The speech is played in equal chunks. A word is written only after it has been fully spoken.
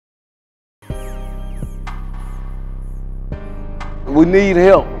We need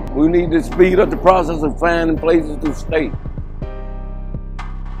help. We need to speed up the process of finding places to stay.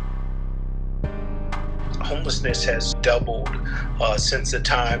 Homelessness has doubled since the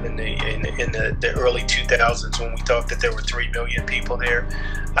time in the early 2000s when we thought that there were 3 million people there.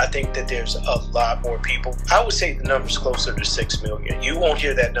 I think that there's a lot more people. I would say the number's closer to 6 million. You won't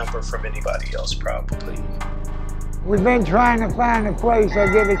hear that number from anybody else probably. We've been trying to find a place.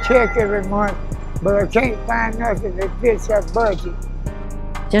 I get a check every month, but I can't find nothing that fits our budget.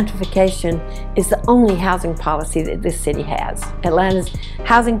 Gentrification is the only housing policy that this city has. Atlanta's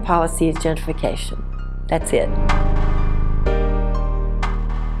housing policy is gentrification. That's it.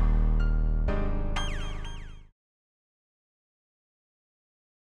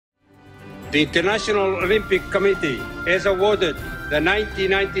 The International Olympic Committee has awarded the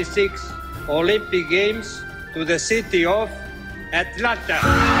 1996 Olympic Games to the city of Atlanta.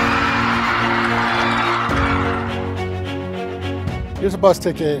 Here's a bus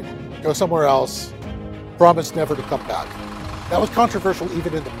ticket, go somewhere else, promise never to come back. That was controversial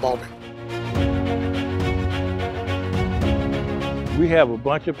even in the moment. We have a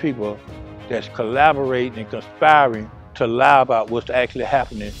bunch of people that's collaborating and conspiring to lie about what's actually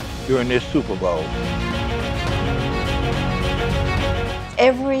happening during this Super Bowl.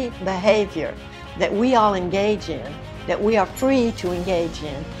 Every behavior that we all engage in, that we are free to engage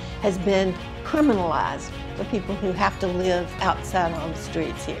in, has been criminalized for people who have to live outside on the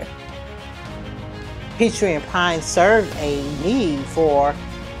streets here. Peachtree and Pine served a need for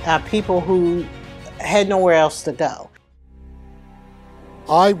people who had nowhere else to go.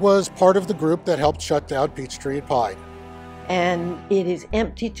 I was part of the group that helped shut down Peachtree and Pine. And it is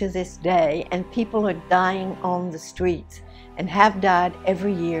empty to this day, and people are dying on the streets and have died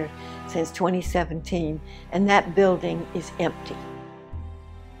every year since 2017, and that building is empty.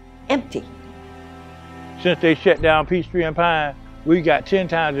 Empty. Since they shut down Peachtree and Pine, we got 10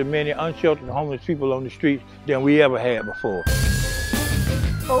 times as many unsheltered homeless people on the streets than we ever had before.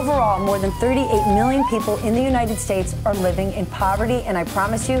 Overall, more than 38 million people in the United States are living in poverty, and I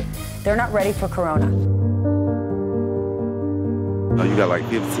promise you, they're not ready for Corona. You got like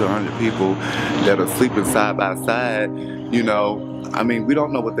 50 to 100 people that are sleeping side by side. You know, I mean, we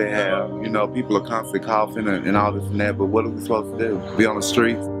don't know what they have. You know, people are constantly coughing and all this and that, but what are we supposed to do? Be on the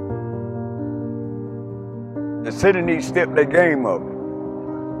streets? The city needs to step their game up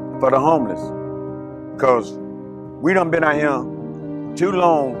for the homeless, because we done been out here too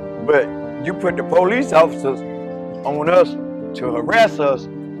long, but you put the police officers on us to harass us.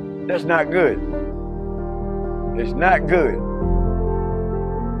 That's not good. It's not good.